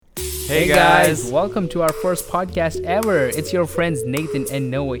Hey guys, welcome to our first podcast ever. It's your friends Nathan and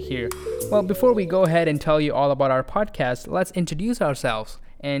Noah here. Well, before we go ahead and tell you all about our podcast, let's introduce ourselves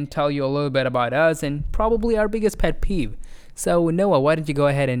and tell you a little bit about us and probably our biggest pet peeve. So Noah, why don't you go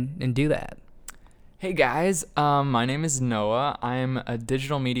ahead and do that? Hey guys, my name is Noah. I'm a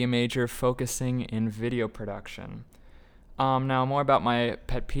digital media major focusing in video production. Now more about my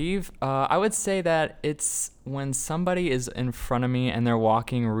pet peeve. I would say that it's when somebody is in front of me and they're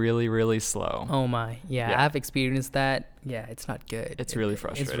walking really, really slow. Oh my, yeah. I've experienced that. Yeah, it's not good. It's really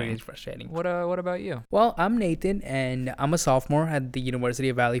frustrating. It's really frustrating. What about you? Well, I'm Nathan, and I'm a sophomore at the University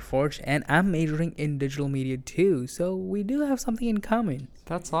of Valley Forge, and I'm majoring in digital media too, so we do have something in common.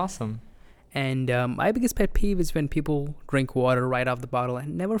 That's awesome. And my biggest pet peeve is when people drink water right off the bottle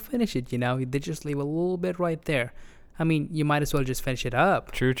and never finish it, They just leave a little bit right there. I mean, you might as well just finish it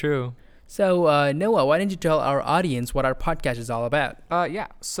up. True. So, Noah, why don't you tell our audience what our podcast is all about?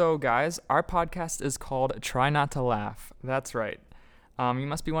 So guys, our podcast is called Try Not to Laugh. That's right. You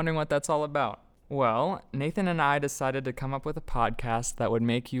must be wondering what that's all about. Well, Nathan and I decided to come up with a podcast that would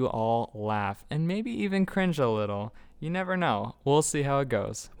make you all laugh and maybe even cringe a little. You never know. We'll see how it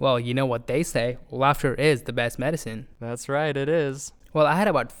goes. Well, you know what they say. Laughter is the best medicine. That's right, it is. Well, I had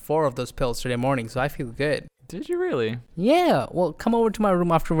about 4 of those pills today morning, so I feel good. Did you really? Yeah, well, come over to my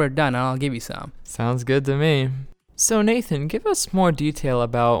room after we're done and I'll give you some. Sounds good to me. So Nathan, give us more detail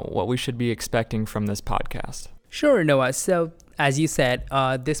about what we should be expecting from this podcast. Sure, Noah. So, as you said,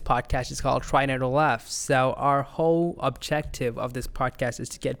 this podcast is called Try Not to Laugh. So, our whole objective of this podcast is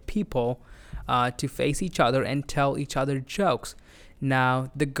to get people to face each other and tell each other jokes.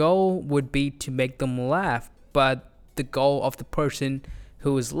 Now, the goal would be to make them laugh, but the goal of the person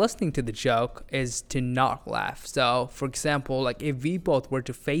who is listening to the joke is to not laugh. So, for example, like if we both were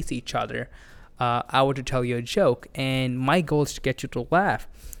to face each other, I were to tell you a joke, and my goal is to get you to laugh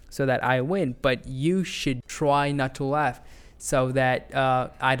so that I win, but you should try not to laugh so that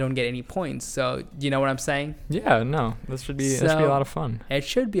I don't get any points. So, you know what I'm saying? Yeah, no, this should be a lot of fun. It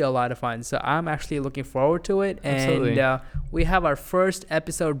should be a lot of fun. So I'm actually looking forward to it. Absolutely. And we have our first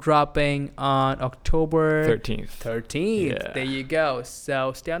episode dropping on October 13th. Yeah. There you go.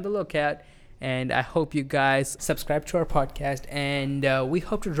 So stay on the lookout. And I hope you guys subscribe to our podcast. And we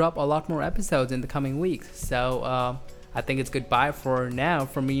hope to drop a lot more episodes in the coming weeks. So I think it's goodbye for now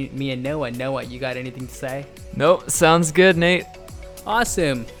from me and Noah. Noah, you got anything to say? Nope, sounds good, Nate.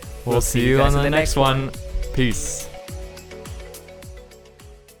 Awesome. We'll see you on the next one. Peace.